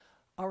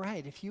All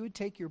right, if you would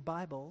take your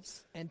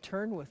Bibles and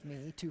turn with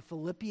me to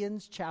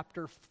Philippians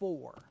chapter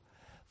 4.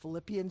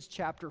 Philippians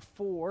chapter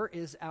 4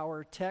 is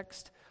our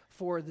text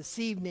for this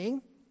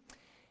evening.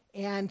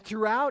 And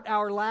throughout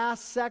our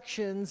last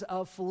sections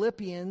of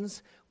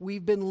Philippians,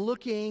 we've been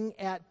looking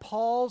at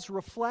Paul's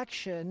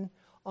reflection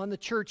on the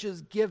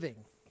church's giving.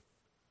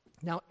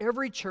 Now,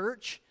 every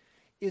church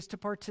is to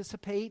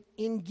participate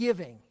in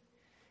giving.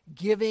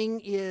 Giving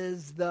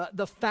is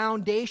the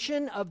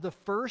foundation of the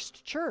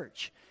first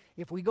church.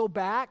 If we go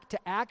back to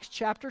Acts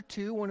chapter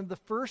 2, one of the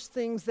first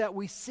things that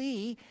we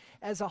see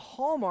as a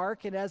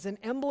hallmark and as an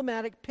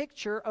emblematic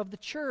picture of the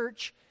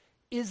church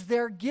is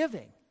their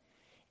giving.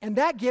 And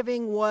that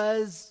giving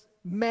was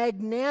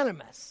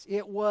magnanimous.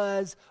 It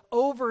was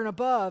over and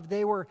above.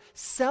 They were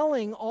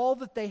selling all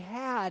that they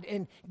had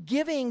and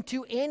giving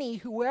to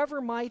whoever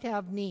might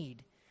have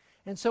need.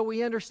 And so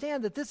we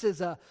understand that this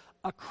is a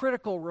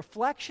critical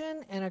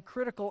reflection and a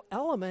critical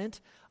element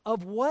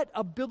of what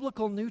a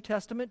biblical New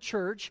Testament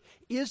church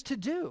is to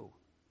do.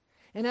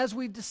 And as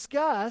we've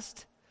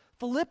discussed,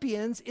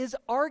 Philippians is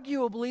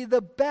arguably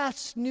the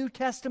best New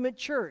Testament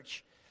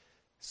church.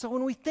 So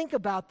when we think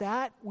about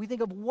that, we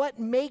think of what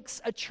makes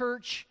a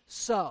church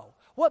so.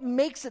 What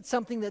makes it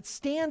something that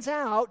stands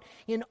out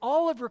in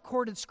all of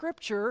recorded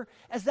Scripture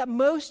as that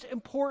most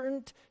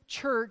important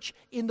church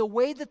in the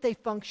way that they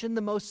function,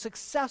 the most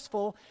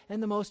successful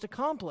and the most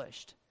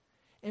accomplished.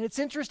 And it's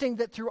interesting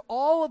that through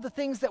all of the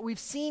things that we've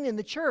seen in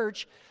the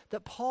church,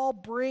 that Paul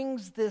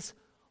brings this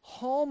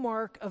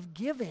hallmark of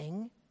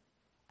giving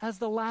as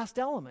the last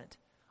element.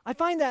 I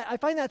find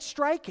that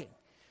striking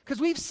because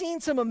we've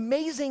seen some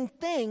amazing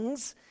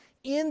things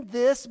in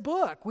this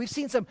book. We've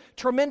seen some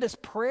tremendous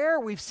prayer.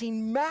 We've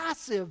seen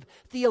massive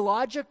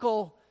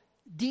theological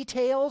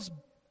details,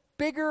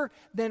 bigger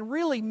than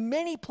really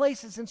many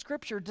places in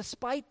Scripture,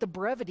 despite the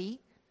brevity.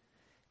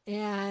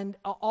 And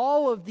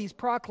all of these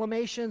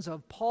proclamations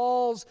of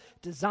Paul's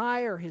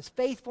desire, his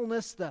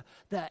faithfulness, the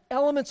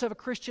elements of a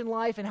Christian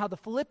life, and how the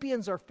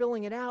Philippians are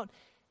filling it out.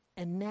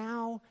 And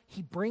now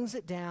he brings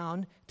it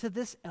down to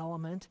this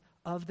element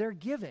of their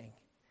giving.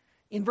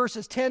 In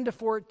verses 10 to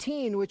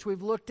 14, which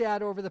we've looked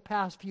at over the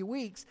past few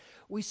weeks,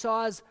 we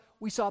saw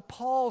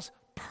Paul's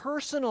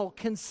personal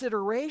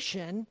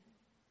consideration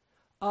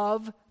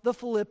of the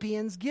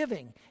Philippians'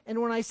 giving.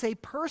 And when I say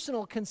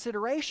personal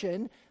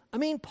consideration, I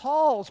mean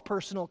Paul's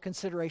personal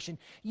consideration.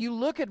 You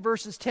look at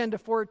verses 10 to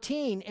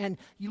 14 and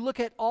you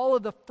look at all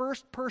of the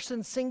first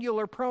person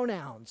singular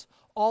pronouns,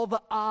 all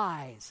the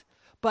I's.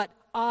 But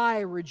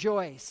I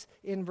rejoice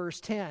in verse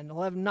 10.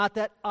 11, not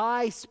that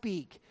I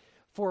speak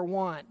for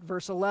want.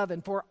 Verse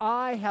 11, for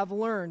I have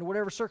learned,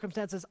 whatever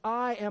circumstances,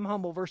 I am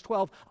humble. Verse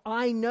 12,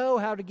 I know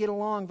how to get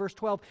along. Verse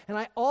 12, and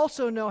I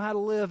also know how to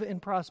live in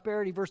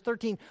prosperity. Verse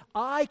 13,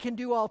 I can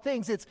do all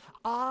things. It's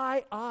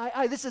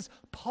I. This is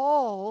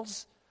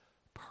Paul's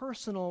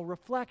personal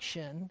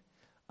reflection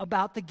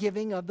about the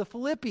giving of the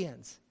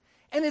Philippians.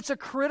 And it's a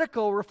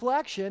critical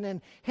reflection,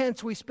 and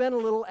hence we spend a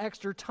little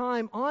extra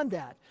time on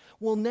that.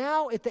 Well,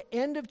 now at the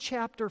end of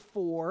chapter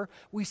 4,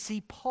 we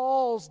see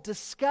Paul's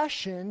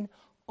discussion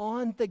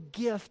on the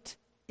gift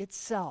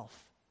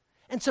itself.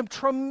 And some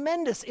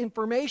tremendous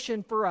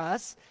information for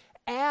us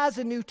as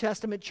a New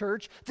Testament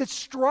church that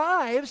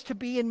strives to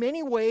be in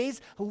many ways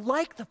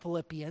like the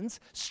Philippians,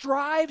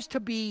 strives to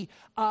be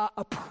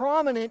a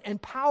prominent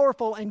and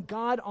powerful and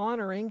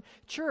God-honoring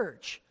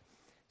church.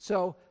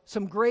 So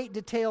some great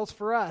details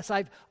for us.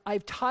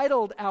 I've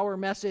titled our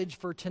message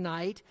for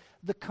tonight,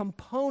 The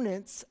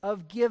Components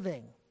of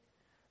Giving.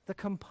 The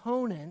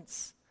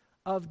Components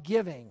of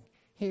Giving,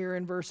 here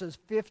in verses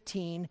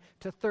 15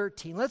 to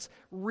 13. Let's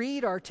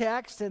read our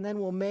text and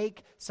then we'll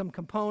make some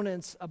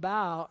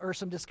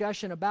some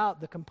discussion about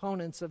the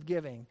components of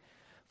giving.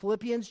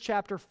 Philippians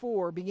chapter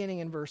 4, beginning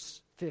in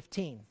verse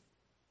 15.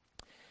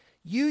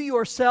 You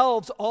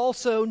yourselves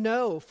also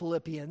know,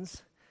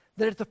 Philippians,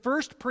 that at the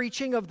first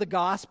preaching of the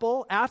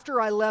gospel, after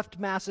I left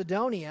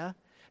Macedonia,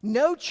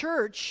 no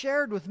church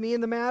shared with me in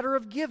the matter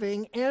of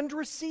giving and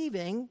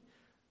receiving,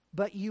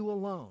 but you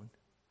alone.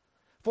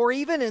 For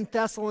even in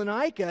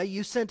Thessalonica,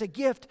 you sent a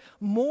gift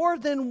more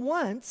than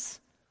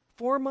once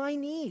for my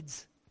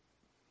needs.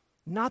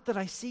 Not that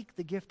I seek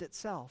the gift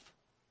itself,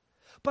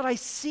 but I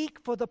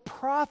seek for the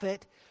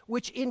profit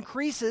which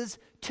increases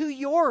to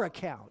your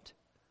account.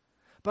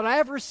 But I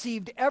have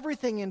received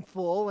everything in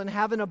full and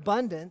have an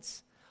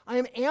abundance. I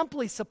am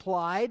amply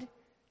supplied,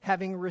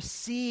 having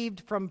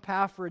received from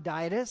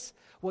Epaphroditus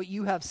what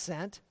you have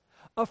sent,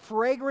 a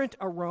fragrant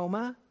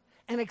aroma,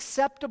 an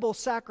acceptable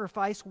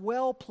sacrifice,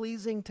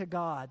 well-pleasing to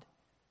God.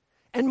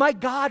 And my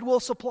God will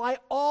supply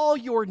all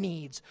your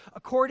needs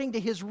according to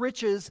his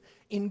riches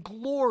in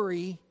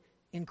glory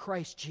in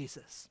Christ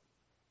Jesus.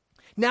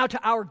 Now to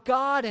our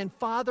God and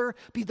Father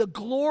be the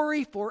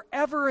glory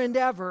forever and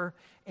ever.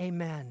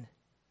 Amen.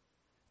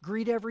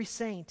 Greet every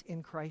saint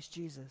in Christ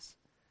Jesus.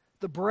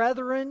 The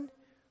brethren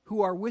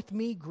who are with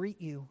me greet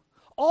you.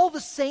 All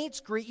the saints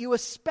greet you,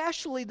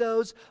 especially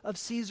those of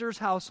Caesar's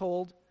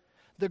household.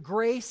 The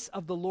grace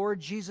of the Lord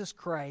Jesus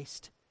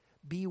Christ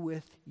be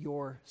with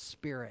your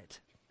spirit.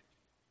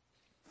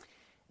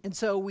 And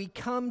so we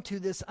come to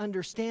this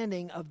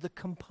understanding of the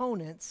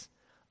components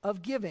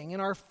of giving.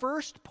 And our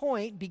first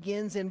point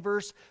begins in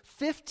verse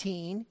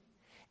 15,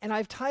 and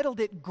I've titled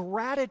it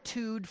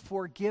Gratitude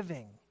for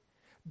Giving.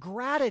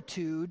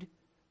 Gratitude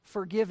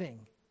for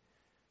giving.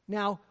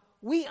 Now,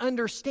 we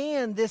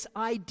understand this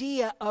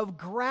idea of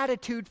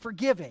gratitude for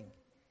giving.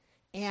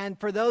 And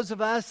for those of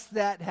us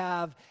that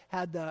have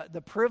had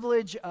the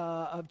privilege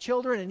of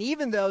children, and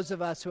even those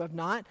of us who have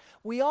not,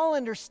 we all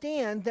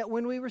understand that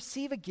when we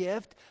receive a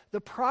gift,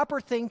 the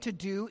proper thing to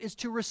do is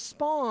to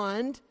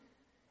respond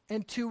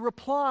and to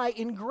reply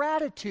in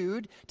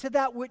gratitude to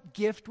that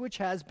gift which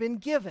has been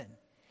given.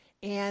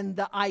 And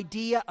the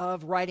idea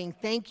of writing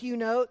thank you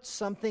notes,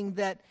 something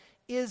that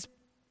is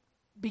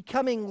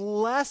becoming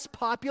less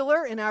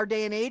popular in our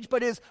day and age,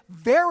 but is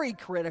very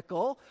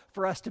critical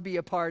for us to be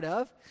a part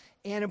of,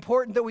 and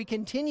important that we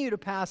continue to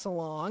pass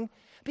along,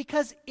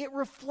 because it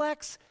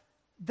reflects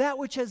that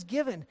which has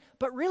given.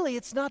 But really,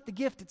 it's not the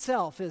gift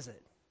itself, is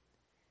it?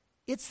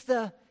 It's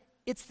the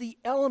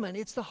element,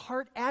 it's the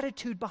heart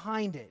attitude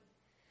behind it.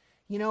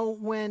 You know,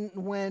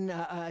 when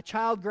a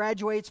child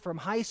graduates from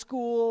high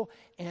school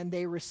and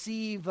they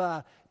receive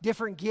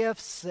different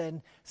gifts,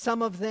 and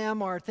some of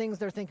them are things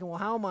they're thinking, well,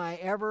 how am I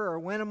ever, or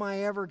when am I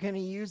ever going to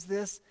use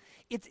this?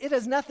 It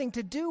has nothing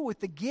to do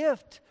with the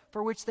gift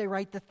for which they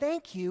write the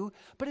thank you,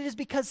 but it is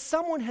because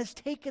someone has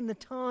taken the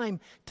time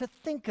to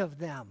think of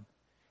them.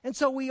 And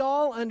so we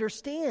all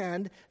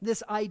understand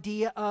this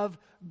idea of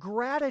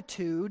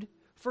gratitude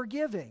for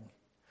giving.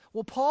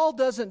 Well, Paul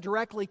doesn't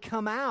directly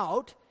come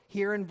out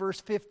here in verse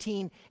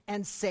 15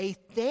 and say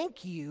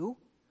thank you,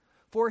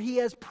 for he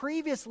has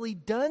previously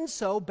done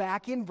so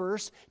back in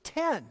verse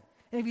 10.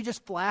 And if you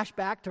just flash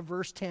back to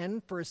verse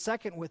 10 for a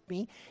second with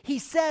me, he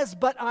says,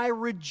 "But I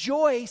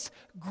rejoice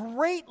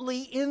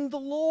greatly in the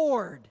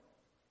Lord,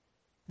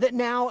 that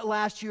now at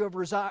last you have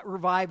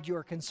revived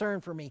your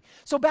concern for me."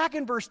 So back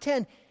in verse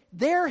 10,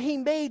 there he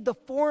made the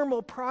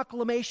formal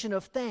proclamation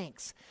of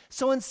thanks.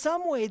 So in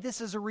some way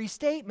this is a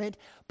restatement,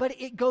 but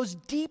it goes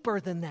deeper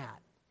than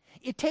that.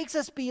 It takes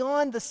us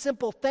beyond the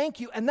simple thank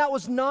you, and that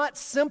was not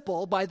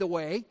simple, by the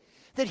way,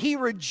 that he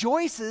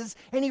rejoices,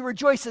 and he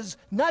rejoices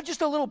not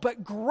just a little,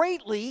 but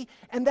greatly,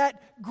 and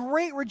that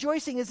great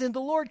rejoicing is in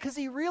the Lord, because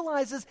he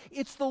realizes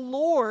it's the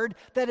Lord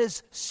that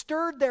has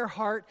stirred their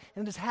heart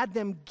and has had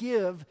them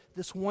give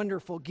this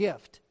wonderful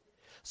gift.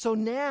 So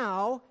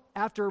now,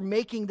 after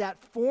making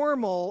that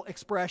formal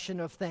expression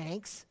of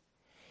thanks,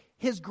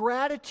 his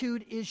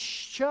gratitude is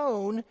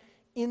shown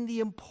in the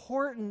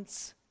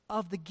importance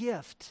of the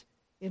gift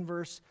in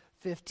verse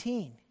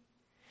 15.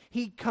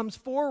 He comes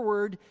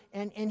forward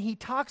and he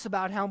talks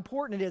about how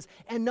important it is.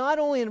 And not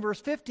only in verse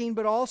 15,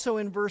 but also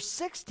in verse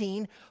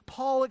 16,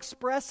 Paul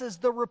expresses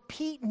the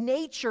repeat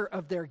nature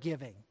of their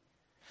giving.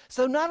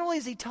 So not only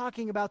is he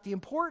talking about the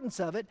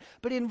importance of it,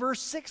 but in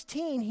verse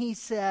 16 he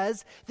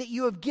says that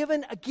you have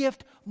given a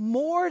gift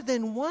more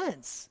than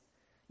once.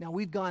 Now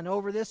we've gone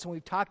over this and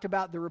we've talked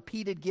about the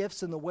repeated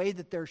gifts and the way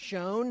that they're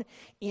shown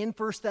in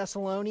 1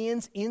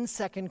 Thessalonians, in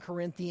 2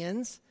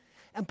 Corinthians.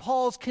 And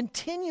Paul's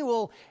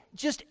continual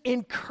just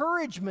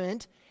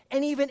encouragement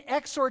and even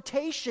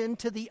exhortation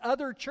to the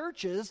other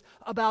churches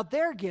about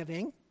their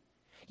giving,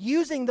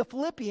 using the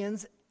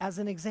Philippians as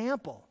an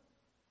example.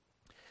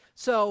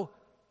 So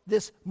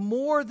this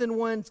more than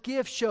one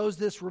gift shows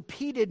this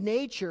repeated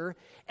nature,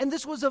 and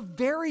this was a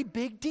very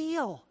big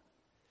deal,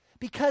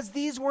 because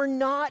these were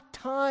not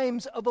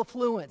times of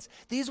affluence.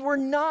 These were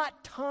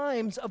not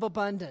times of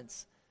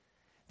abundance.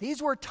 These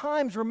were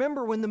times,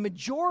 remember, when the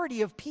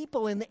majority of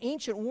people in the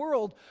ancient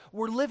world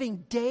were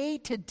living day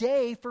to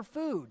day for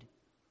food.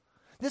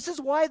 This is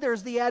why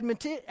there's the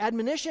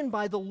admonition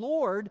by the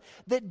Lord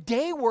that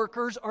day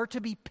workers are to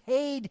be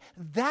paid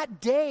that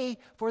day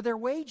for their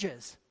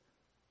wages.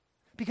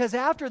 Because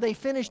after they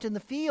finished in the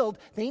field,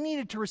 they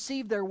needed to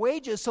receive their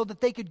wages so that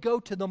they could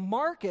go to the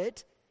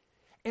market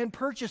and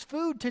purchase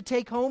food to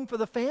take home for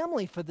the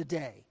family for the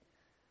day.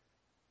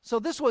 So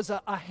this was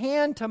a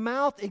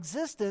hand-to-mouth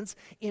existence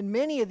in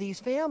many of these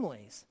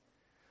families.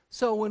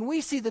 So when we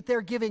see that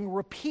they're giving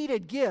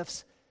repeated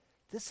gifts,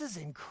 this is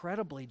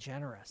incredibly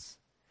generous.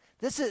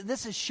 This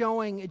is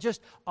showing just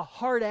a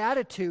heart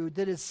attitude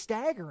that is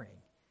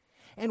staggering.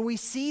 And we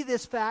see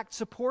this fact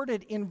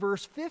supported in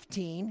verse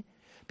 15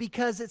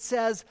 because it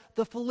says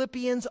the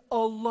Philippians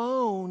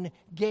alone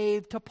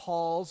gave to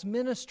Paul's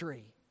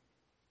ministry.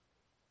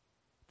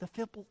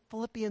 The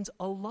Philippians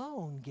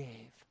alone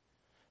gave.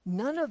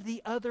 None of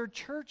the other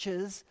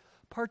churches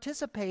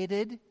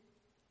participated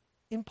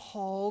in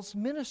Paul's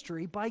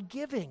ministry by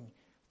giving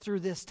through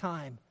this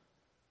time.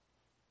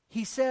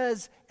 He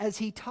says, as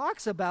he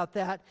talks about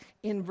that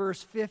in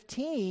verse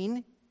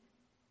 15,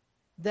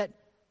 that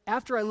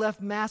after I left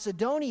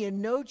Macedonia,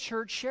 no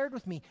church shared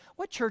with me.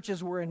 What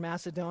churches were in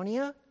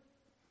Macedonia?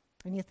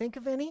 Can you think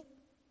of any?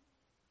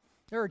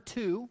 There are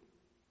two.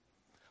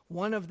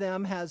 One of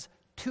them has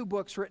 2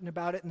 books written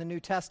about it in the New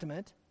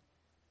Testament.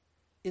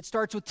 It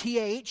starts with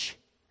TH.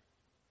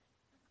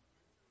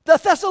 The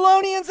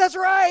Thessalonians, that's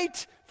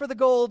right, for the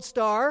gold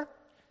star.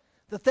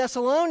 The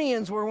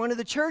Thessalonians were one of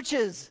the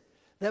churches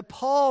that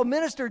Paul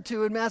ministered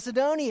to in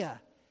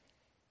Macedonia.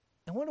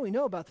 And what do we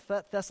know about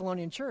the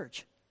Thessalonian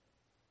church?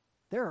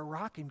 They're a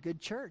rocking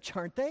good church,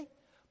 aren't they?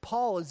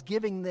 Paul is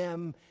giving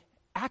them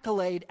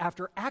accolade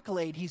after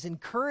accolade. He's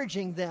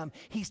encouraging them.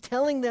 He's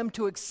telling them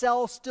to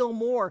excel still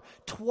more.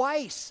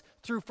 Twice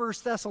through 1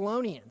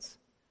 Thessalonians.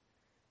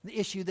 The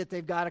issue that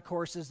they've got, of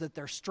course, is that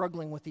they're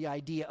struggling with the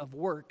idea of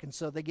work. And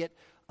so they get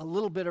a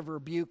little bit of a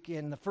rebuke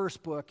in the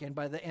first book. And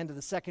by the end of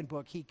the second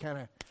book, he kind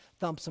of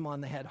thumps them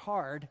on the head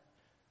hard.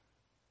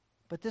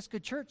 But this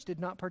good church did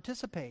not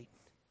participate.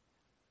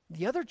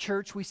 The other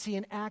church we see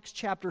in Acts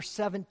chapter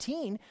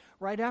 17,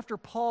 right after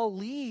Paul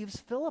leaves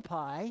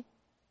Philippi,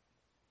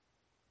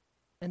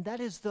 and that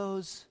is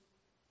those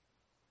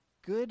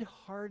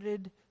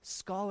good-hearted,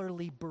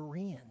 scholarly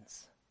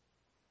Bereans.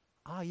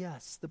 Ah,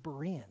 yes, the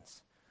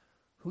Bereans,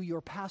 who your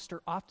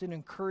pastor often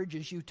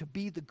encourages you to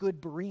be the good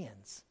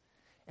Bereans.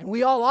 And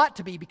we all ought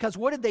to be, because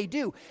what did they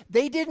do?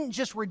 They didn't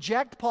just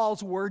reject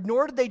Paul's word,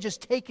 nor did they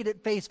just take it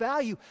at face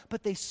value,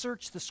 but they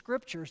searched the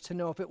scriptures to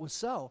know if it was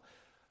so.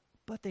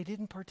 But they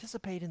didn't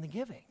participate in the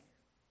giving.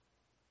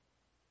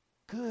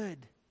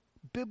 Good,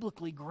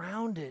 biblically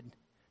grounded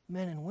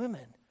men and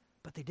women,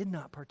 but they did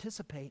not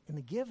participate in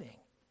the giving.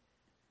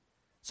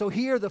 So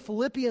here, the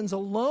Philippians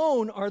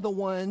alone are the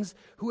ones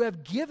who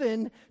have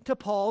given to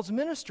Paul's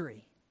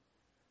ministry.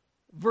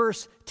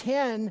 Verse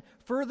 10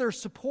 further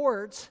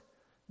supports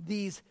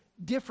these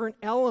different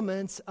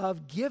elements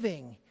of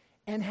giving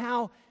and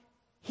how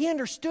he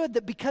understood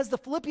that because the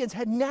Philippians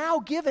had now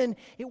given,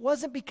 it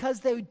wasn't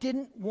because they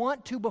didn't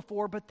want to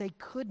before, but they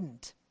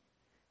couldn't.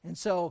 And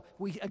so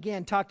we,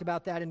 again, talked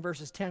about that in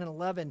verses 10 and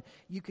 11.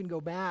 You can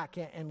go back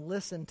and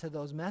listen to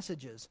those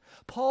messages.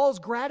 Paul's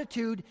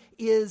gratitude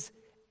is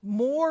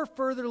more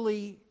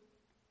furtherly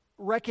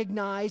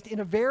recognized in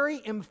a very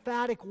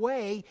emphatic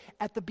way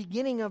at the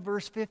beginning of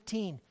verse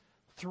 15.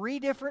 3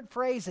 different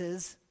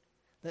phrases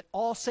that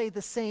all say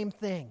the same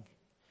thing.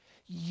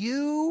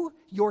 You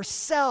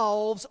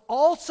yourselves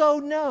also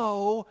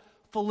know,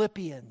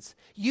 Philippians.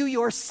 You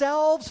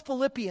yourselves,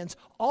 Philippians,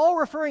 all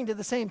referring to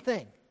the same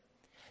thing.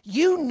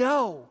 You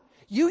know,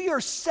 you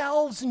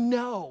yourselves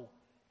know,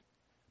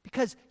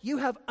 because you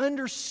have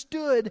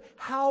understood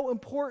how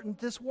important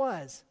this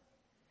was.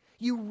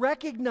 You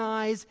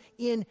recognize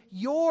in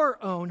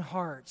your own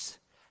hearts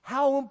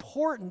how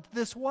important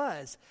this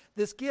was,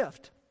 this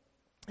gift.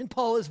 And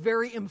Paul is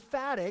very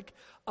emphatic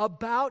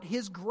about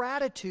his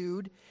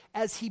gratitude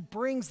as he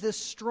brings this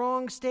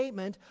strong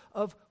statement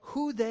of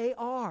who they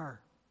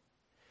are.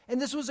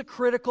 And this was a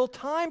critical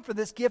time for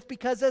this gift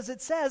because, as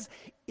it says,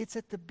 it's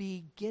at the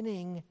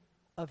beginning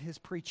of his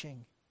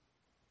preaching.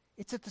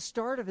 It's at the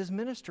start of his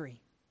ministry.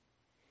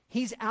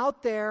 He's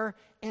out there,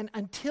 and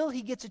until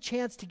he gets a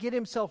chance to get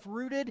himself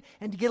rooted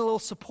and to get a little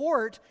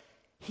support,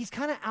 he's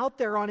kind of out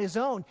there on his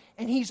own.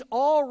 And he's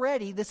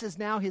already, this is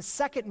now his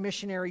second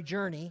missionary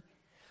journey.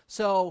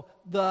 So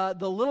the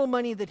little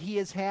money that he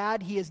has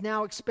had, he has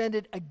now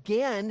expended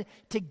again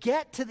to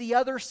get to the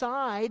other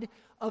side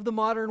of the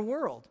modern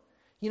world.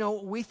 You know,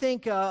 we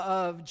think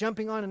of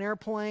jumping on an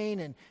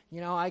airplane and,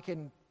 you know, I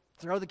can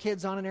throw the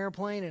kids on an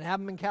airplane and have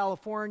them in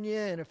California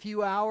in a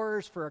few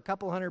hours for a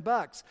couple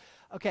 $100.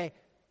 Okay,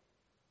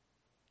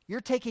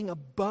 you're taking a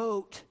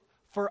boat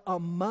for a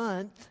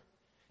month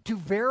to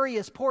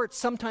various ports,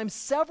 sometimes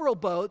several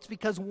boats,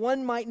 because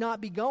one might not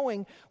be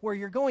going where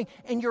you're going,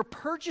 and you're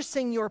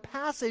purchasing your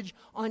passage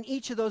on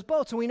each of those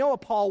boats. And we know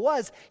what Paul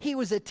was. He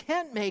was a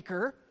tent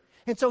maker,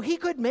 and so he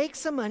could make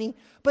some money,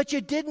 but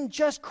you didn't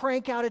just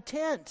crank out a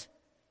tent,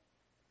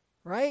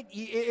 right?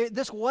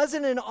 This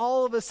wasn't an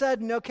all of a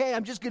sudden, okay,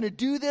 I'm just going to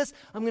do this.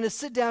 I'm going to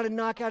sit down and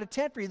knock out a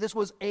tent for you. This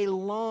was a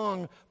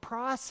long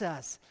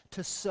process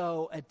to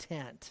sew a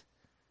tent.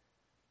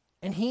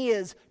 And he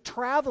is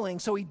traveling,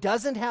 so he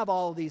doesn't have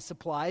all of these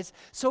supplies.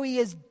 So he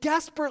is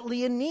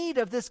desperately in need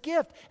of this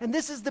gift. And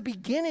this is the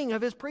beginning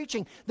of his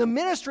preaching. The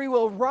ministry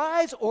will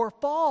rise or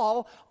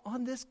fall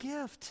on this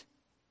gift.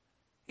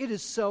 It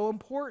is so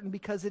important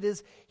because it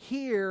is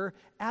here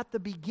at the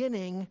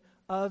beginning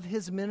of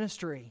his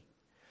ministry.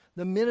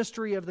 The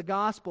ministry of the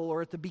gospel,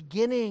 or at the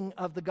beginning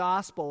of the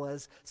gospel,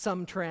 as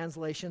some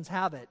translations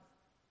have it.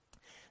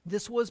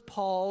 This was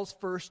Paul's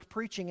first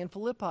preaching in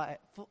Philippi,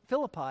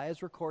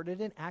 as recorded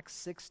in Acts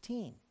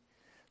 16.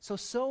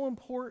 So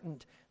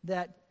important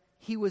that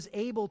he was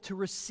able to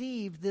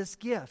receive this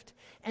gift.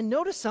 And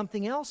notice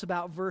something else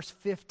about verse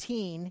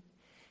 15.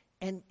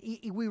 And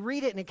we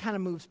read it and it kind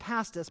of moves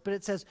past us, but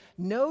it says,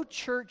 no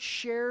church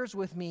shares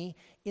with me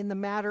in the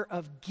matter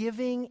of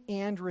giving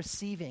and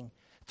receiving.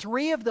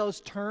 3 of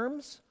those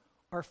terms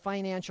are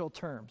financial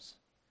terms.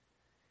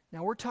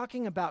 Now, we're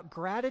talking about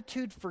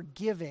gratitude for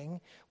giving.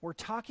 We're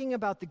talking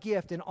about the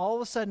gift, and all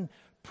of a sudden,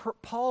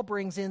 Paul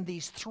brings in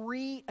these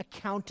 3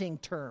 accounting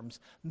terms.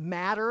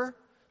 Matter,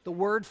 the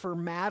word for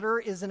matter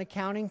is an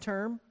accounting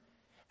term,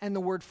 and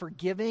the word for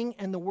giving,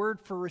 and the word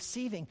for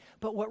receiving.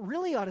 But what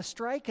really ought to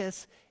strike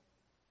us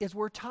is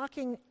we're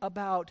talking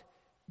about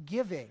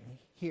giving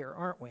here,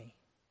 aren't we?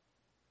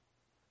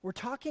 We're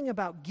talking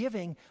about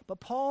giving, but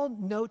Paul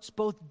notes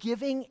both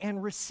giving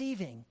and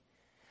receiving.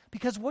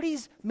 Because what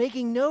he's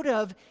making note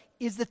of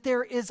is that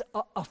there is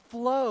a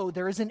flow,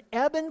 there is an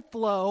ebb and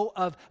flow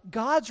of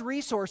God's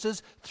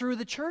resources through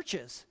the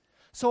churches.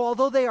 So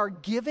although they are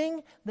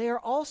giving, they are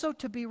also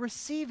to be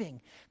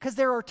receiving. Because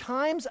there are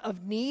times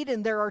of need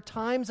and there are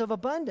times of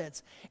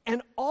abundance.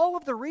 And all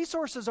of the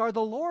resources are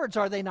the Lord's,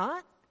 are they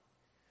not?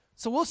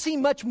 So we'll see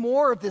much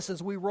more of this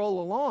as we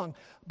roll along.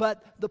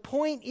 But the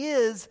point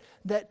is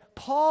that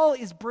Paul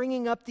is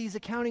bringing up these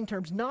accounting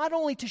terms, not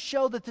only to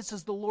show that this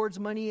is the Lord's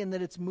money and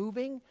that it's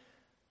moving,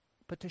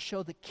 but to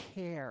show the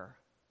care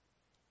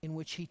in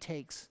which he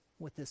takes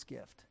with this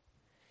gift.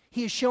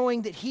 He is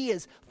showing that he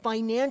is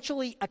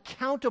financially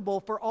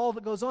accountable for all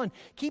that goes on.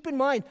 Keep in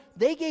mind,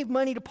 they gave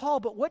money to Paul,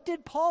 but what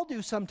did Paul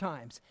do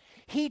sometimes?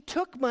 He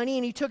took money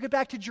and he took it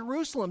back to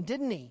Jerusalem,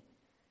 didn't he?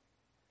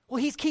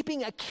 Well, he's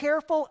keeping a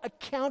careful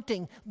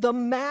accounting, the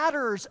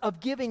matters of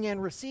giving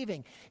and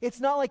receiving.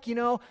 It's not like,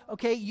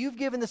 okay, you've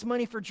given this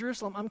money for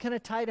Jerusalem. I'm kind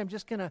of tight. I'm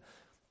just going to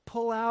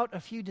pull out a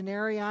few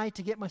denarii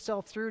to get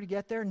myself through to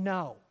get there.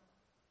 No.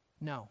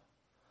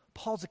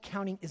 Paul's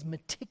accounting is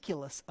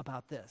meticulous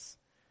about this.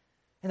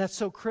 And that's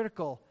so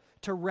critical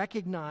to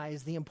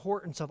recognize the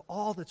importance of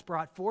all that's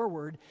brought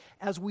forward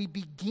as we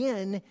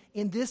begin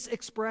in this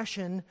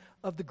expression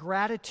of the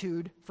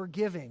gratitude for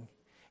giving.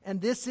 And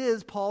this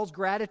is Paul's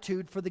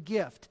gratitude for the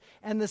gift.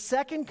 And the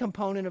second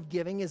component of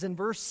giving is in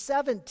verse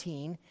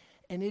 17,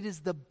 and it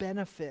is the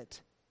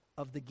benefit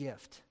of the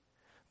gift.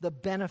 The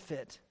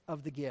benefit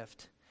of the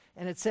gift.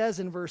 And it says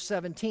in verse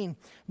 17,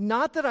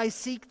 "Not that I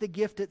seek the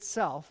gift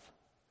itself,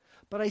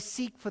 but I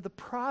seek for the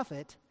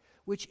profit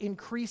which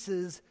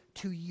increases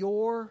to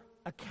your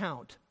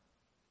account."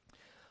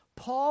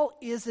 Paul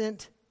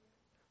isn't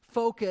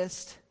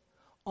focused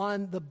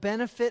on the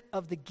benefit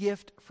of the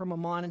gift from a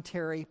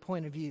monetary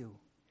point of view.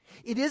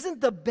 It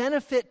isn't the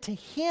benefit to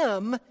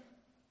him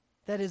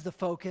that is the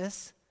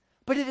focus,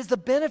 but it is the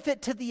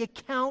benefit to the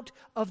account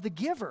of the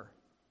giver.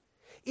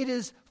 It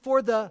is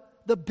for the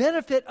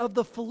benefit of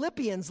the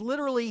Philippians,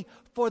 literally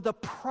for the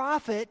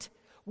profit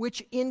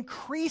which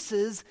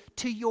increases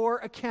to your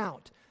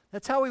account.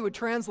 That's how we would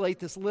translate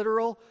this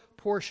literal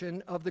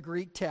portion of the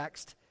Greek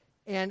text,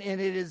 and it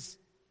is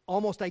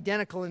almost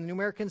identical in the New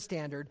American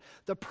Standard.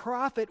 The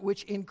profit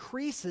which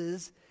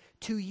increases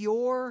to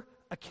your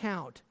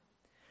account.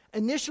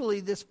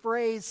 Initially, this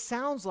phrase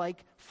sounds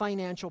like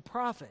financial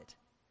profit.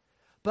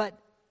 But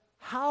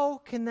how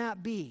can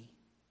that be?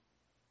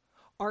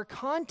 Our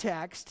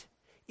context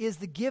is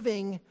the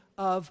giving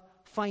of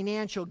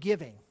financial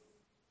giving.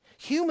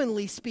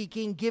 Humanly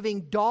speaking,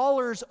 giving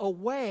dollars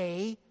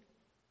away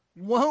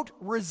won't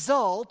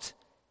result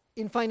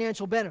in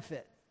financial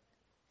benefit.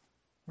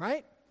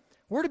 Right?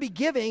 We're to be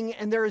giving,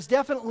 and there is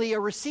definitely a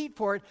receipt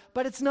for it,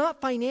 but it's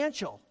not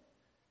financial.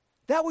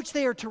 That which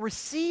they are to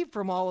receive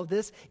from all of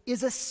this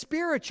is a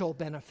spiritual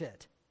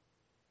benefit.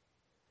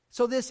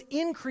 So this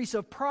increase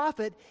of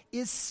profit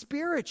is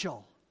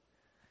spiritual.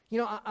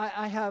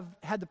 I have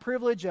had the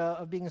privilege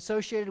of being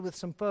associated with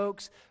some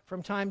folks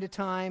from time to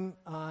time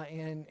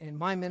in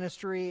my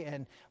ministry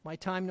and my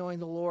time knowing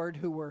the Lord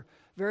who were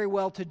very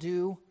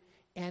well-to-do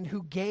and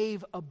who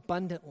gave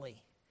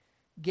abundantly,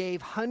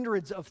 gave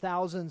hundreds of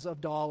thousands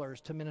of dollars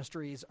to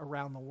ministries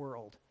around the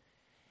world.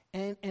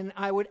 And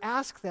I would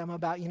ask them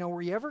about,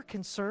 were you ever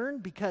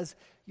concerned because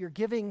you're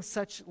giving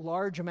such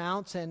large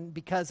amounts, and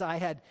because I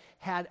had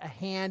a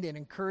hand in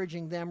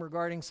encouraging them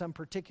regarding some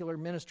particular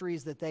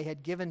ministries that they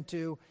had given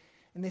to.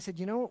 And they said,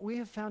 what we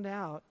have found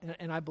out,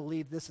 and I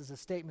believe this is a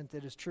statement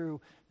that is true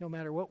no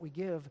matter what we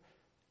give,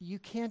 you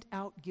can't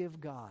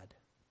outgive God.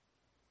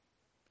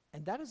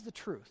 And that is the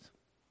truth.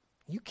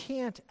 You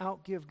can't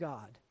outgive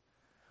God.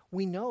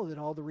 We know that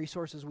all the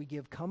resources we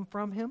give come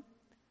from Him,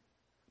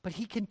 but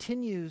He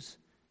continues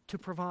to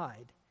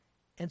provide.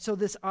 And so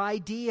this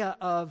idea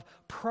of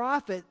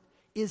profit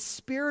is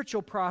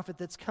spiritual profit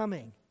that's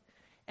coming.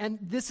 And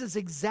this is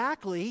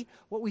exactly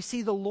what we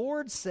see the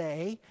Lord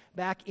say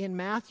back in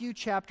Matthew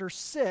chapter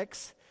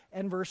 6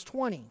 and verse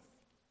 20.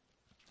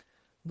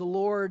 The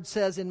Lord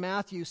says in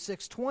Matthew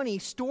 6:20,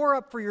 "Store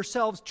up for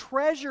yourselves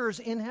treasures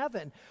in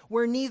heaven,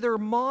 where neither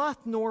moth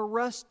nor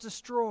rust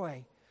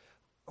destroy,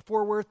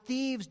 for where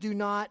thieves do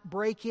not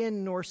break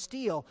in nor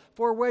steal.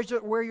 For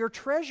where your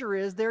treasure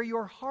is, there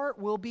your heart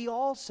will be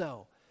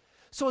also."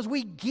 So as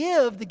we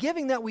give, the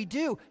giving that we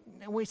do,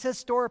 and when he says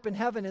store up in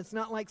heaven, it's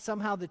not like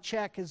somehow the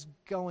check is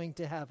going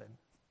to heaven.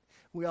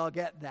 We all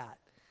get that.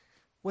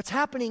 What's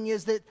happening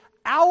is that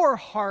our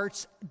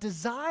heart's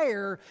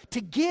desire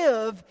to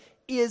give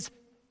is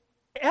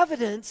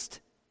evidenced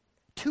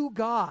to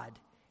God.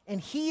 And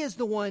He is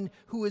the one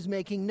who is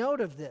making note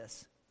of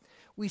this.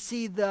 We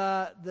see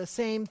the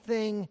same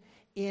thing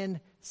in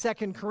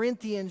 2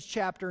 Corinthians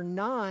chapter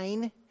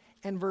 9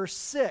 and verse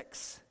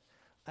 6.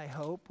 I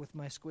hope, with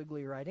my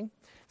squiggly writing.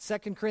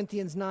 2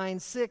 Corinthians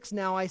 9:6,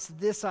 "Now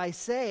this I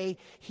say,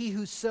 he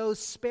who sows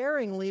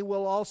sparingly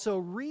will also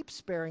reap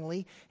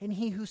sparingly, and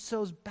he who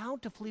sows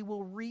bountifully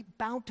will reap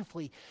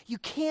bountifully." You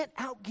can't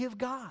outgive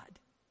God.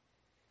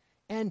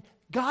 And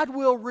God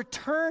will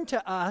return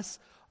to us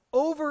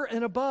over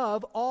and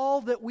above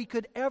all that we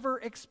could ever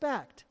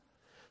expect.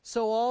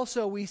 So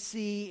also we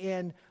see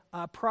in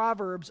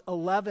Proverbs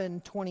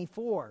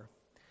 11:24.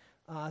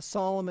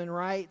 Solomon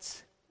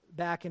writes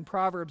back in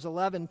Proverbs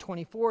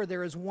 11:24,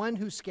 there is one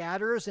who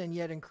scatters and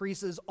yet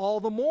increases all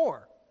the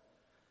more.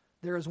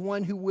 There is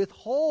one who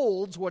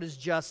withholds what is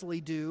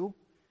justly due,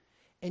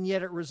 and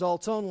yet it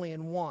results only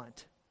in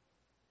want.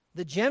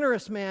 The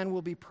generous man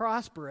will be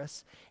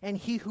prosperous, and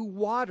he who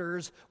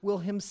waters will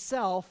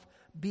himself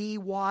be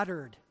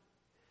watered.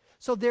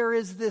 So there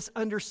is this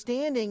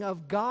understanding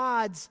of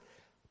God's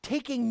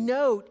taking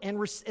note and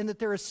that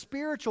there is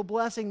spiritual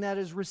blessing that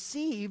is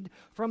received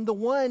from the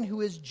one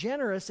who is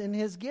generous in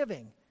his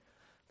giving.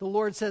 The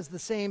Lord says the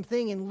same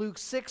thing in Luke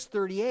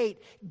 6:38,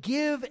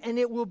 give and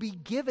it will be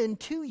given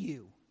to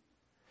you.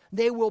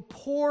 They will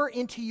pour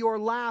into your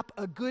lap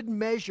a good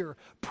measure,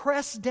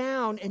 pressed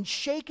down and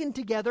shaken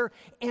together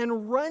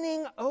and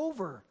running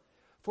over.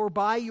 For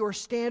by your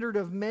standard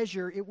of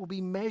measure, it will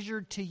be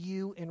measured to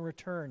you in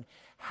return.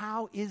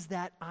 How is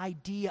that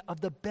idea of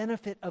the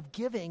benefit of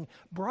giving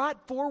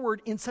brought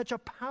forward in such a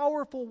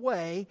powerful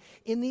way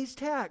in these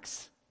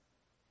texts?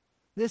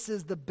 This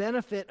is the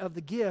benefit of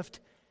the gift,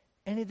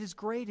 and it is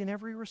great in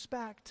every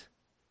respect.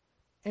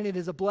 And it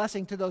is a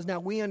blessing to those. Now,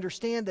 we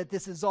understand that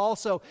these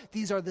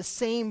are the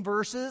same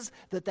verses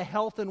that the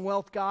health and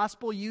wealth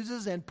gospel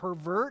uses and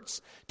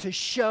perverts to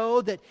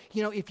show that,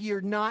 if you're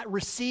not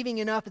receiving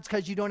enough, it's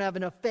because you don't have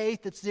enough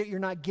faith, it's that you're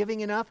not giving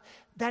enough.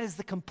 That is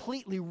the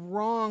completely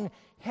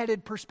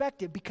wrong-headed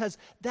perspective, because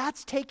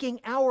that's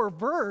taking our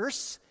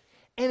verse,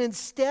 and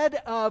instead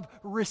of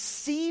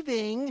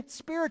receiving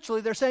spiritually,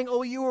 they're saying,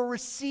 you will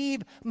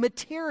receive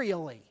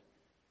materially.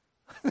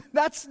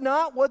 That's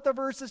not what the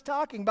verse is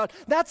talking about.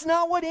 That's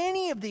not what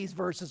any of these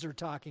verses are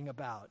talking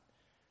about.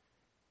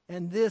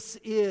 And this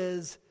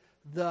is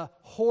the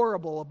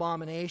horrible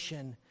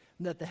abomination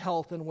that the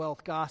health and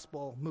wealth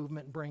gospel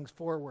movement brings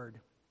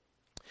forward.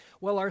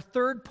 Well, our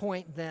third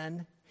point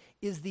then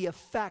is the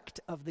effect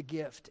of the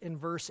gift in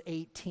verse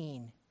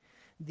 18.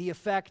 The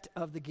effect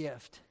of the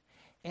gift.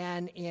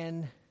 And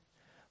in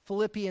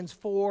Philippians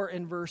 4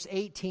 and verse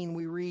 18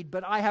 we read,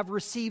 but I have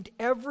received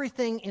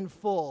everything in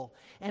full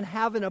and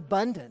have an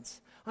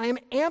abundance. I am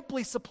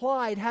amply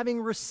supplied,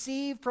 having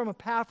received from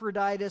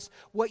Epaphroditus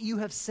what you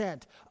have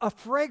sent, a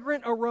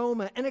fragrant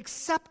aroma, an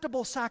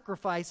acceptable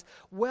sacrifice,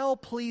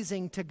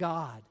 well-pleasing to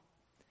God.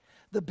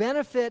 The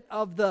benefit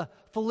of the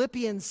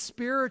Philippians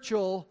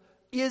spiritual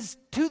is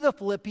to the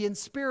Philippians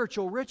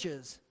spiritual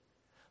riches.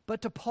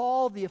 But to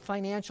Paul, the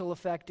financial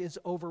effect is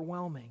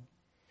overwhelming.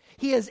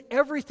 He has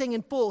everything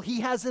in full.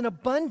 He has an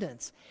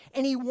abundance.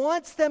 And he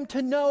wants them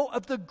to know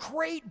of the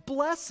great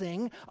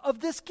blessing of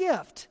this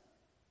gift.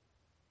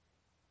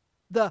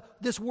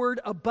 This word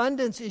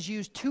abundance is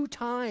used 2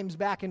 times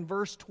back in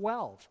verse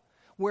 12,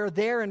 where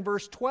there in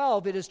verse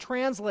 12 it is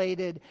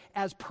translated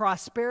as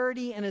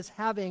prosperity and as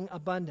having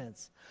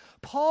abundance.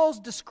 Paul's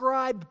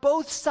described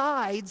both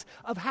sides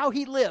of how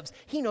he lives.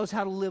 He knows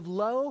how to live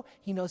low.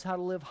 He knows how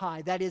to live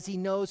high. That is, he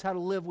knows how to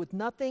live with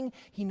nothing.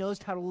 He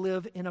knows how to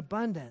live in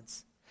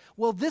abundance.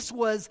 Well, this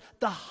was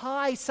the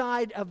high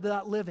side of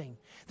that living.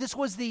 This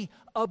was the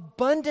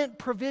abundant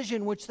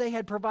provision which they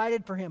had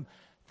provided for him.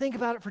 Think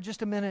about it for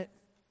just a minute.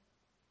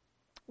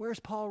 Where's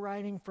Paul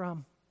writing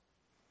from?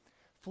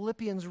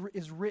 Philippians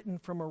is written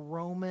from a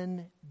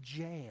Roman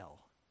jail.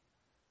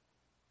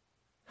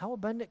 How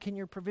abundant can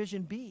your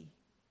provision be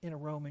in a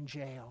Roman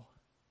jail?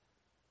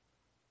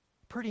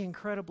 Pretty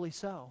incredibly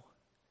so.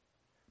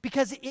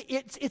 Because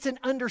it's an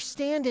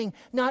understanding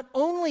not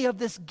only of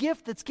this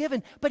gift that's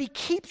given, but he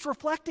keeps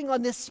reflecting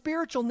on this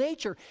spiritual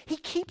nature. He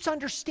keeps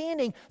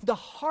understanding the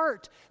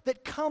heart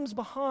that comes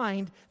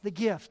behind the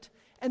gift.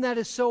 And that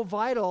is so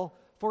vital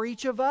for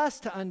each of us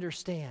to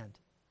understand.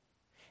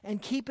 And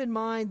keep in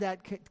mind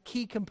that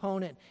key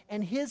component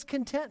and his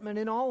contentment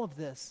in all of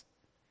this.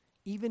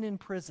 Even in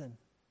prison,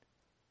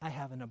 I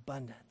have an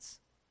abundance.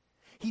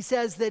 He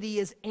says that he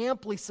is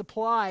amply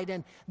supplied,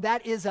 and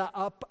that is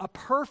a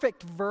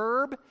perfect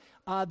verb.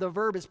 The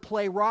verb is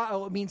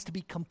plerao. It means to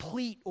be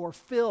complete or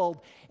filled.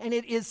 And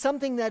it is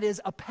something that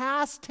is a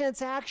past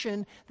tense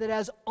action that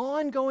has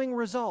ongoing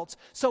results.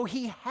 So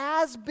he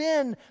has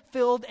been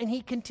filled, and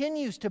he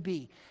continues to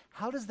be.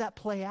 How does that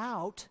play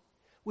out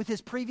with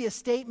his previous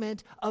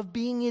statement of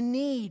being in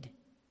need?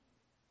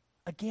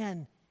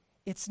 Again,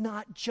 it's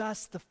not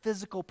just the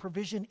physical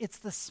provision, it's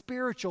the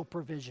spiritual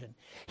provision.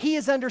 He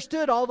has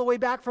understood all the way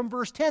back from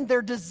verse 10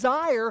 their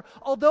desire,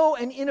 although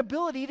an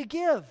inability to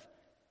give.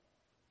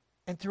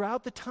 And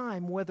throughout the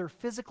time, whether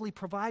physically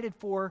provided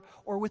for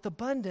or with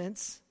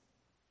abundance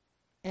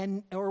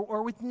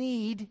or with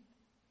need,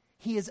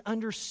 he has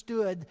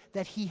understood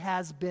that he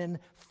has been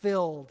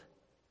filled.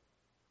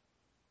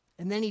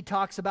 And then he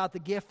talks about the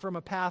gift from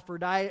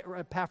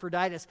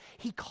Epaphroditus.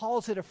 He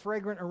calls it a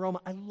fragrant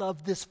aroma. I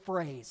love this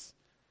phrase.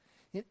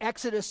 In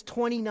Exodus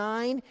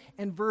 29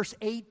 and verse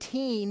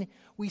 18,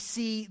 we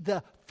see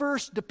the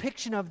first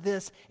depiction of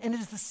this, and it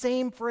is the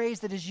same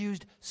phrase that is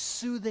used,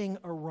 soothing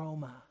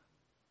aroma.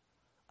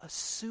 a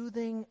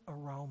soothing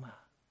aroma.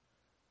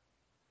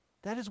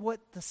 That is what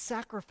the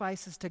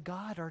sacrifices to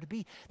God are to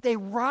be. They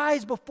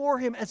rise before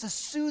Him as a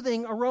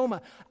soothing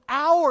aroma.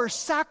 Our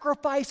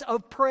sacrifice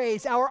of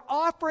praise, our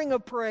offering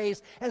of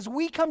praise, as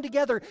we come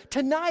together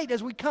tonight,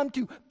 as we come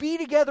to be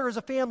together as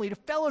a family, to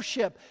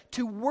fellowship,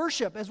 to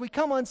worship, as we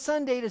come on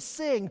Sunday to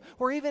sing,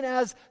 or even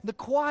as the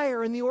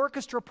choir and the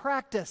orchestra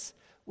practice,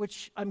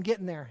 which I'm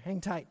getting there,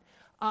 hang tight.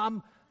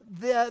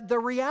 The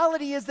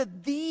reality is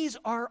that these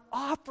are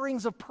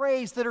offerings of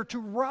praise that are to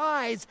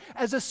rise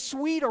as a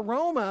sweet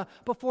aroma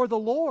before the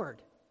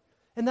Lord.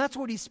 And that's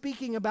what he's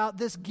speaking about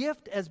this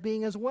gift as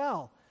being as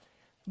well.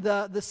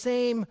 The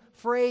same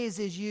phrase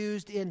is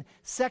used in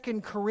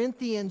 2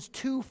 Corinthians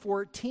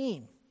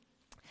 2:14.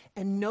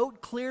 And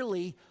note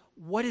clearly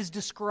what is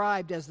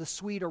described as the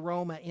sweet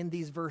aroma in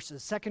these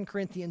verses. 2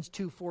 Corinthians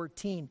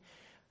 2:14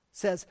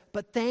 says,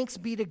 "But thanks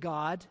be to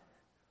God,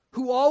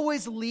 who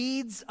always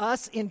leads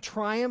us in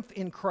triumph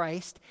in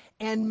Christ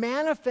and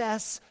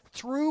manifests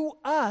through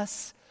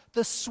us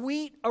the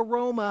sweet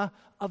aroma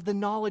of the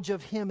knowledge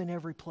of Him in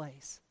every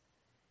place."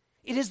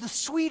 It is the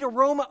sweet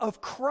aroma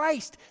of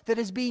Christ that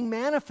is being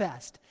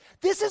manifest.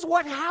 This is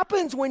what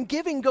happens when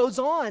giving goes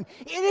on.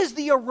 It is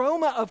the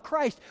aroma of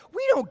Christ.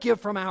 We don't give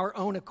from our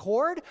own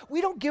accord.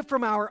 We don't give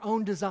from our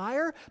own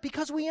desire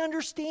because we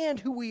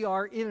understand who we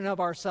are in and of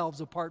ourselves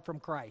apart from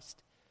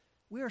Christ.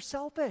 We are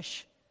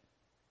selfish.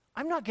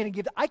 I'm not going to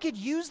give that. I could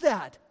use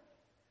that.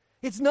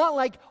 It's not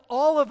like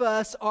all of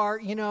us are,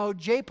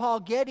 J. Paul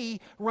Getty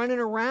running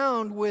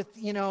around with,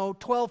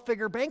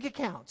 12-figure bank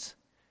accounts.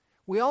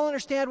 We all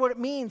understand what it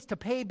means to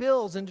pay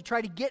bills and to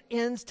try to get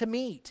ends to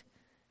meet.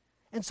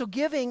 And so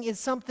giving is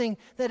something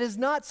that is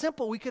not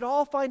simple. We could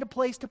all find a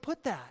place to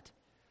put that.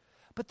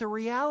 But the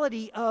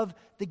reality of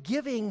the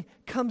giving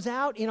comes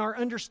out in our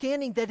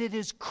understanding that it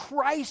is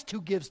Christ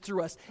who gives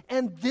through us.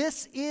 And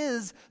this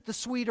is the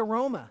sweet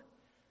aroma.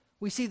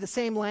 We see the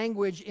same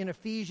language in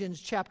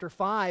Ephesians chapter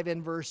 5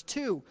 and verse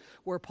 2,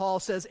 where Paul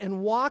says,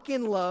 "And walk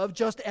in love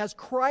just as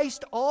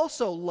Christ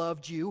also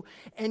loved you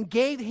and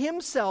gave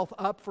Himself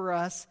up for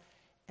us,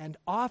 an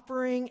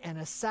offering and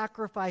a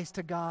sacrifice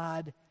to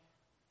God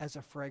as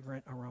a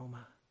fragrant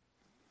aroma."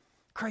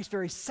 Christ's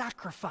very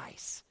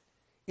sacrifice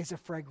is a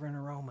fragrant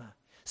aroma.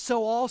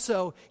 So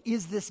also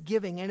is this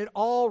giving, and it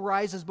all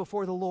rises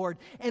before the Lord.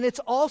 And it's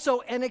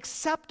also an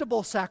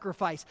acceptable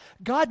sacrifice.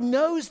 God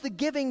knows the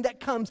giving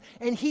that comes,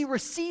 and He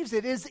receives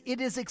it.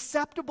 It is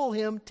acceptable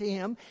to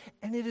Him,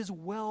 and it is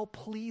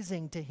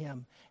well-pleasing to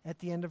Him at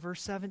the end of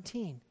verse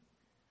 17.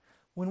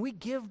 When we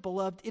give,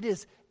 beloved, it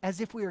is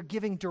as if we are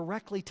giving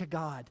directly to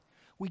God.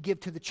 We give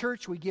to the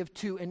church, we give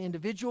to an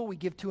individual, we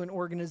give to an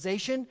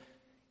organization.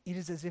 It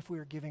is as if we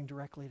are giving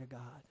directly to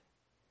God.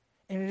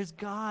 And it is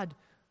God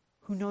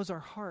who knows our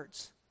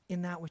hearts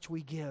in that which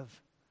we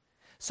give.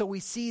 So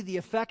we see the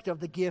effect of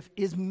the gift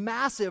is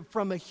massive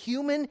from a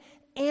human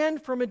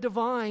and from a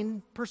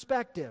divine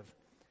perspective.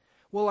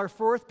 Well, our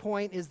fourth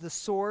point is the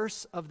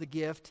source of the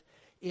gift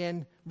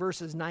in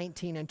verses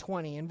 19 and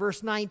 20. And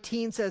verse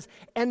 19 says,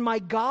 "And my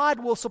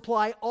God will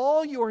supply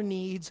all your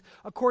needs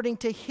according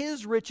to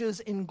His riches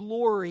in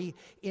glory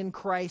in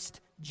Christ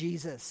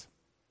Jesus."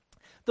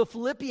 The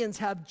Philippians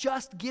have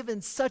just given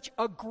such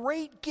a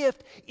great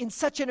gift in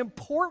such an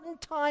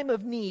important time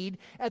of need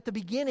at the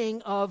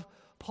beginning of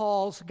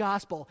Paul's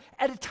gospel,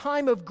 at a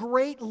time of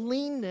great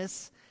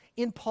leanness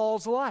in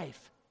Paul's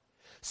life.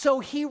 So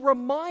he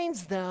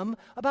reminds them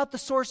about the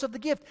source of the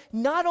gift.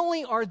 Not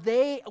only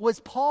was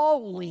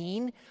Paul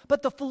lean,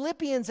 but the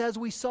Philippians, as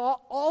we saw,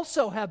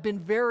 also have been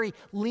very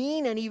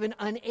lean and even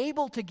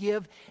unable to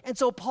give. And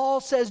so Paul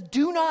says,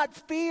 "Do not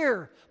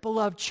fear,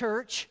 beloved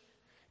church.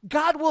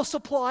 God will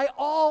supply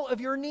all of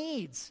your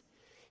needs.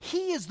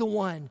 He is the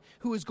one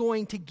who is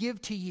going to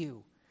give to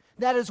you."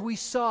 That, as we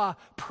saw,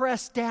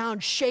 pressed down,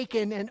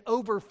 shaken, and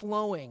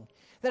overflowing.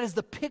 That is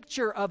the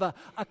picture of a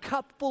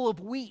cup full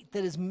of wheat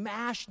that is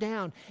mashed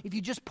down. If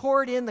you just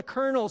poured in the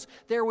kernels,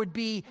 there would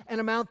be an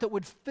amount that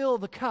would fill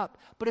the cup.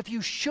 But if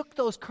you shook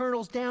those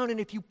kernels down and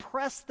if you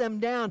pressed them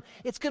down,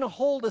 it's going to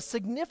hold a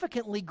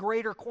significantly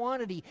greater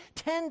quantity,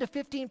 10 to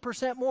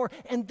 15% more,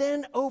 and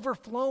then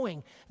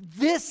overflowing.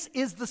 This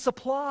is the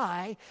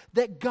supply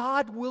that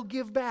God will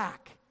give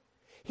back.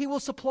 He will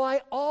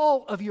supply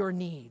all of your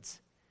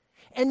needs.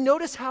 And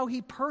notice how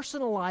He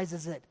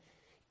personalizes it.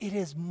 It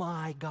is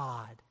my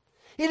God.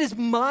 It is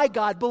my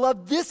God.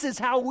 Beloved, this is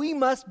how we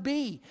must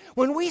be.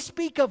 When we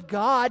speak of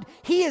God,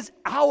 He is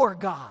our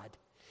God.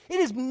 It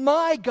is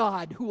my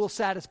God who will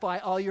satisfy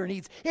all your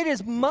needs. It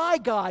is my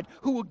God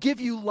who will give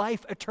you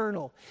life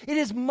eternal. It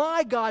is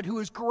my God who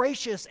is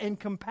gracious and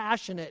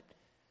compassionate.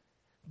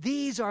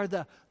 These are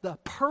the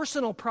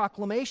personal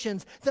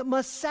proclamations that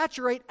must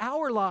saturate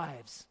our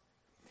lives.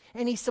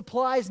 And He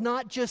supplies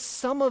not just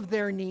some of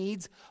their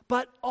needs,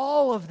 but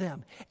all of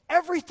them.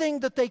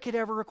 Everything that they could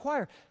ever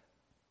require.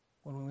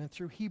 When we went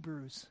through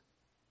Hebrews,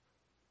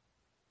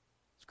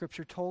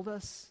 Scripture told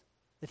us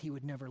that He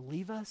would never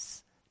leave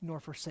us nor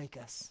forsake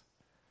us.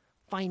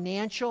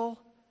 Financial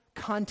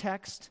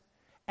context,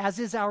 as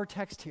is our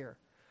text here,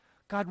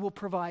 God will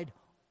provide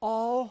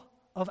all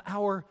of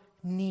our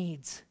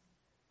needs.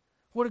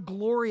 What a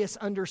glorious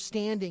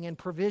understanding and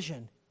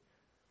provision.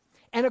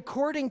 And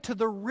according to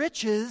the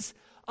riches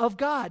of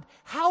God.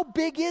 How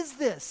big is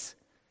this?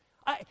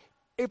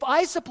 If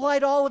I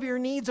supplied all of your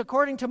needs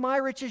according to my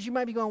riches, you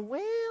might be going,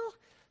 well,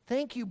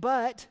 thank you,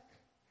 but...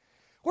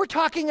 We're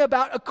talking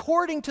about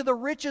according to the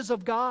riches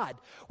of God.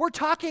 We're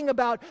talking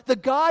about the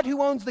God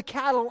who owns the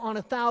cattle on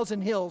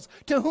 1,000 hills,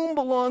 to whom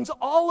belongs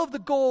all of the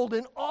gold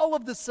and all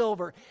of the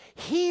silver.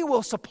 He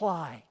will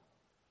supply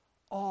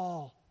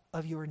all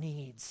of your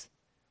needs.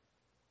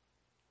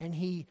 And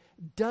He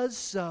does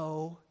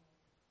so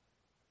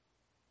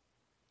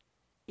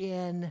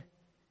in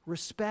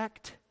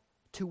respect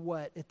to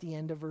what at the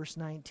end of verse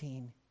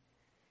 19?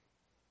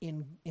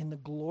 In the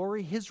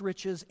glory, His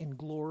riches in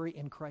glory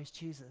in Christ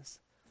Jesus.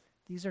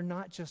 These are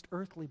not just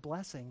earthly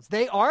blessings.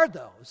 They are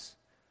those,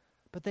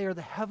 but they are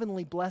the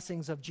heavenly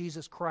blessings of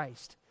Jesus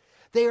Christ.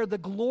 They are the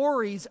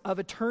glories of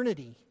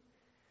eternity.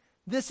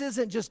 This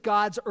isn't just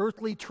God's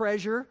earthly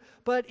treasure,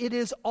 but it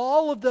is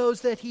all of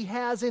those that He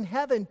has in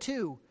heaven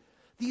too.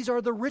 These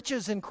are the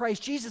riches in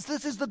Christ Jesus.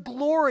 This is the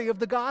glory of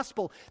the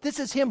gospel. This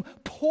is Him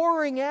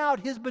pouring out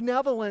His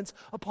benevolence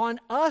upon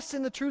us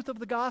in the truth of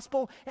the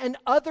gospel and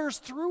others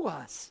through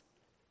us.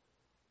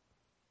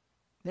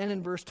 Then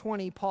in verse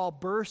 20, Paul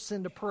bursts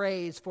into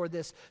praise for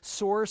this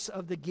source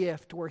of the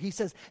gift, where he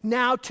says,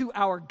 "Now to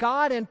our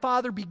God and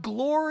Father be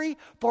glory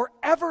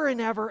forever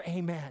and ever.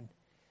 Amen."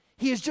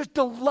 He is just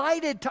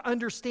delighted to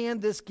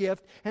understand this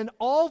gift and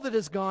all that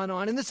has gone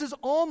on. And this is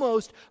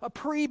almost a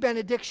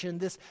pre-benediction,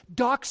 this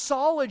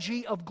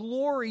doxology of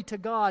glory to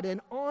God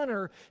and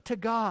honor to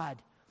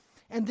God.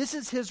 And this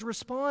is his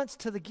response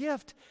to the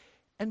gift.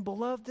 And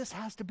beloved, this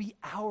has to be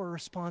our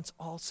response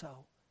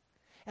also.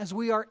 As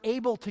we are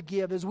able to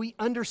give, as we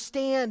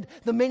understand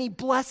the many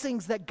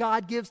blessings that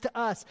God gives to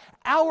us,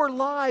 our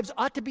lives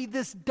ought to be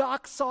this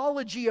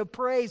doxology of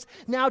praise.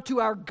 Now to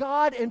our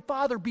God and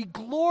Father be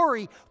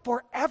glory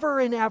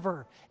forever and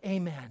ever.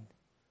 Amen.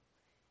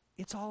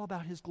 It's all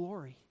about His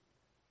glory.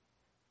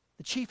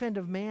 The chief end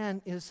of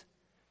man is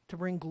to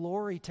bring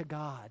glory to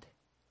God.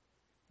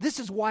 This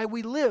is why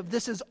we live.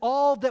 This is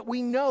all that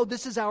we know.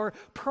 This is our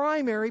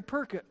primary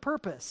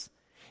purpose.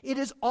 It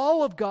is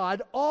all of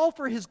God, all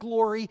for His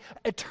glory,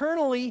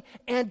 eternally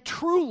and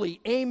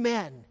truly.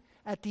 Amen.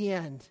 At the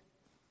end.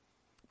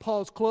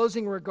 Paul's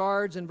closing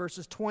regards in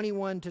verses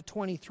 21 to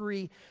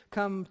 23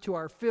 come to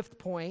our fifth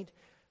point,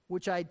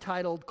 which I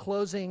titled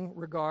Closing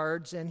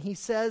Regards. And he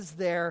says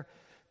there,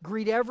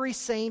 "Greet every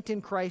saint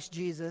in Christ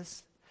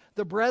Jesus.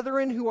 The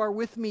brethren who are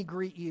with me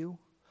greet you.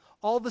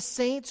 All the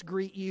saints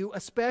greet you,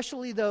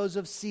 especially those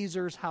of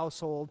Caesar's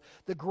household.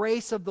 The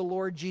grace of the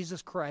Lord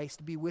Jesus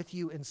Christ be with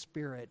you in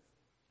spirit."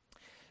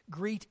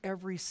 Greet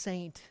every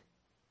saint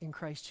in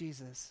Christ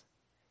Jesus.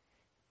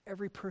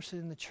 Every person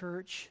in the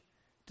church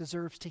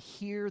deserves to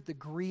hear the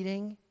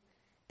greeting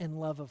and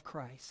love of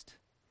Christ.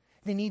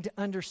 They need to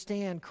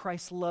understand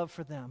Christ's love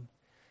for them.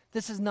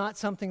 This is not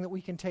something that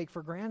we can take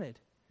for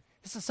granted.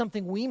 This is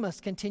something we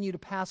must continue to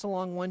pass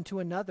along one to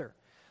another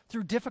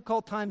through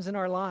difficult times in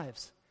our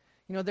lives.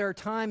 You know, there are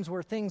times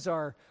where things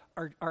are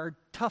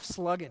tough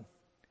slugging,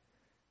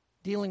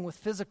 dealing with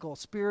physical,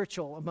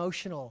 spiritual,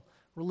 emotional,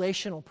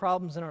 relational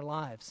problems in our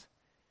lives.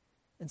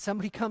 And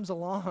somebody comes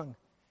along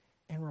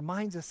and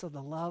reminds us of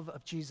the love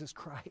of Jesus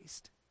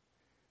Christ.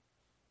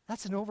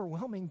 That's an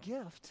overwhelming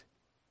gift.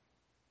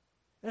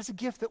 That's a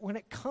gift that when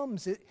it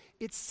comes,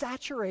 it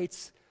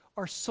saturates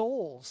our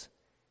souls.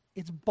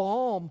 It's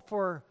balm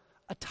for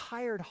a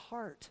tired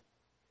heart.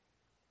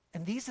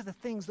 And these are the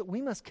things that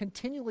we must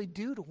continually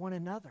do to one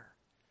another.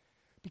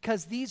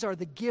 Because these are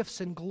the gifts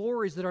and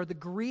glories that are the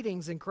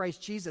greetings in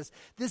Christ Jesus.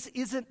 This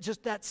isn't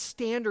just that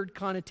standard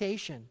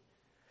connotation,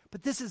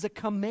 but this is a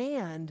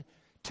command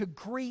to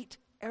greet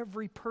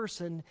every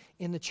person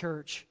in the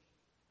church.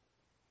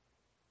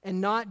 And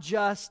not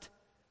just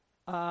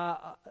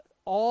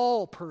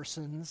all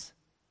persons,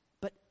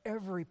 but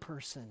every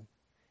person.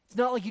 It's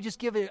not like you just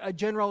give a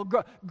general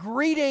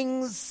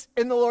greetings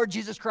in the Lord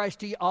Jesus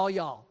Christ to all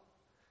y'all.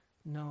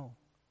 No.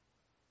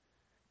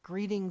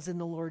 Greetings in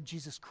the Lord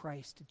Jesus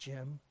Christ,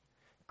 Jim.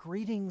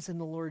 Greetings in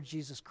the Lord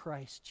Jesus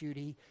Christ,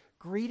 Judy.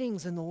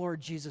 Greetings in the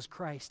Lord Jesus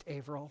Christ,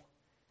 Averill.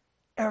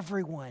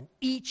 Everyone,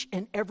 each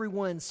and every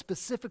one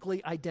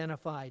specifically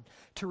identified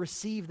to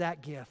receive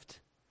that gift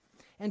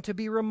and to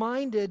be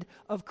reminded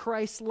of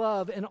Christ's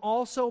love and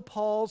also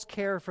Paul's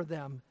care for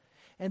them.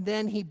 And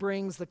then he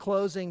brings the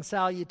closing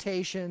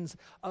salutations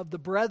of the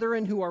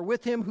brethren who are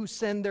with him, who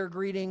send their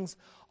greetings.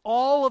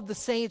 All of the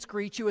saints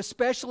greet you,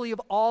 especially of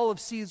all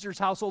of Caesar's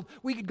household.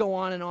 We could go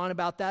on and on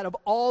about that, of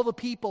all the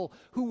people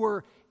who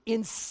were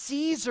in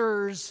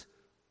Caesar's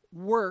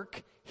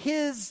work,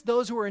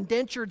 those who were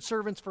indentured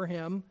servants for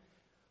him,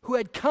 who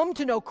had come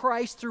to know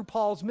Christ through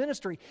Paul's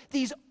ministry.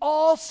 These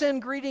all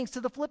send greetings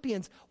to the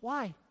Philippians.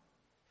 Why?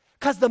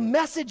 Because the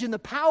message and the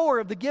power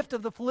of the gift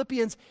of the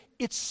Philippians,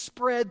 it's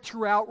spread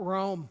throughout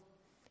Rome.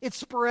 It's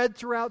spread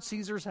throughout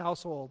Caesar's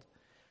household,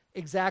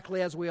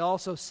 exactly as we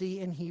also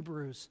see in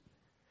Hebrews.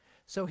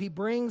 So he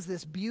brings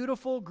this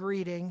beautiful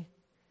greeting,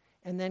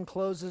 and then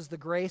closes, the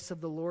grace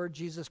of the Lord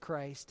Jesus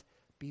Christ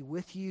be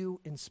with you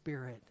in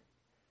spirit.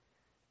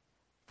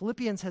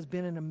 Philippians has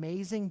been an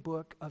amazing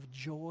book of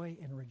joy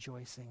and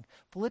rejoicing.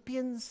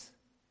 Philippians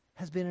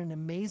has been an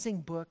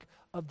amazing book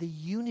of the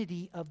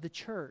unity of the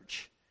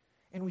church.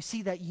 And we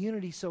see that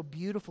unity so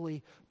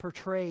beautifully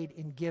portrayed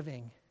in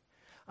giving.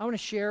 I want to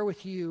share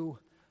with you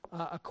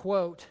a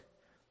quote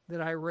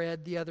that I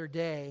read the other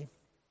day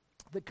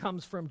that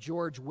comes from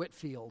George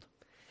Whitefield.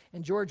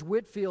 And George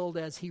Whitefield,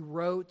 as he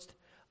wrote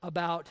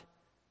about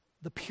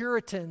the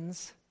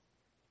Puritans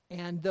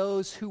and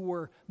those who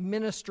were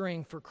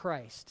ministering for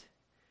Christ,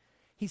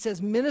 he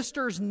says,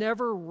 "Ministers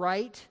never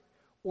write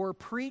or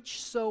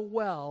preach so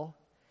well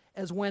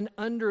as when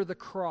under the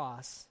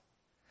cross.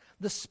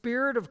 The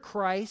Spirit of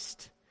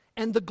Christ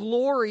and the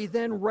glory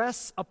then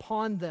rests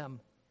upon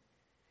them.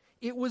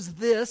 It was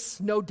this,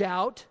 no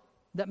doubt,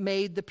 that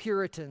made the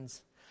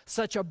Puritans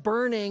such a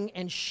burning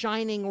and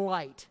shining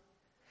light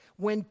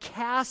when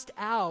cast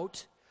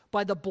out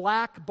by the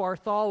Black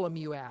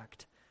Bartholomew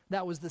Act."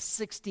 That was the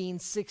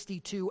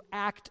 1662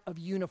 Act of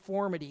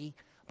Uniformity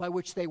by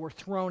which they were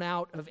thrown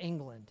out of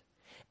England,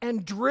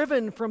 and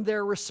driven from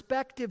their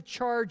respective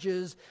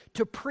charges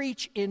to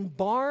preach in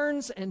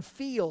barns and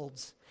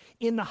fields,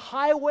 in the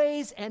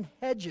highways and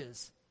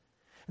hedges.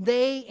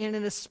 They, in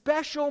an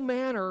especial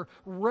manner,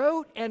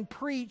 wrote and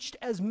preached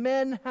as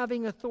men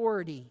having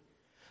authority.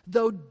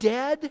 Though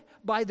dead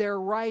by their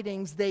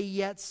writings, they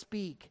yet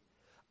speak.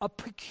 A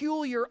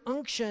peculiar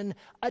unction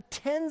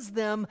attends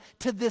them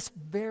to this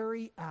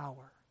very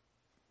hour.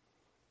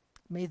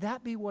 May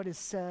that be what is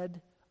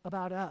said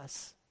about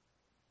us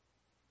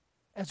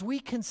as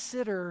we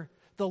consider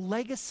the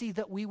legacy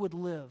that we would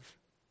live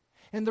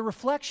and the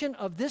reflection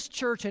of this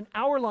church in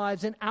our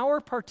lives and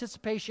our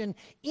participation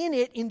in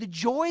it, in the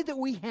joy that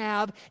we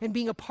have in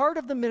being a part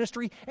of the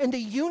ministry and the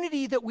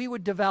unity that we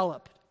would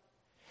develop.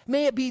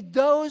 May it be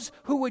those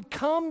who would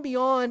come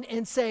beyond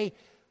and say,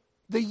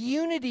 the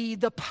unity,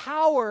 the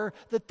power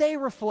that they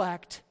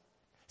reflect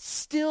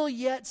still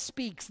yet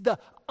speaks. The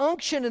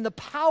unction and the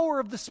power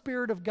of the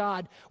Spirit of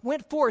God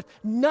went forth,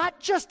 not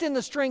just in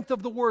the strength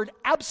of the word,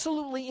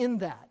 absolutely in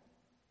that,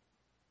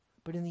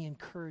 but in the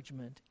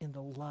encouragement, in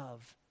the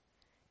love,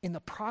 in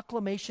the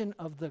proclamation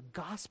of the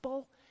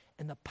gospel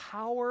and the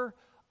power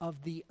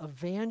of the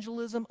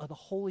evangelism of the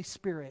Holy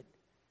Spirit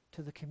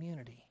to the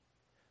community.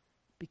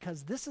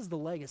 Because this is the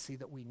legacy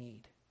that we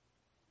need.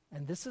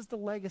 And this is the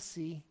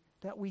legacy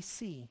that we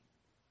see.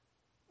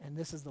 And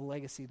this is the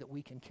legacy that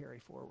we can carry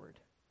forward.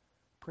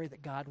 Pray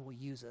that God will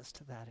use us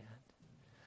to that end.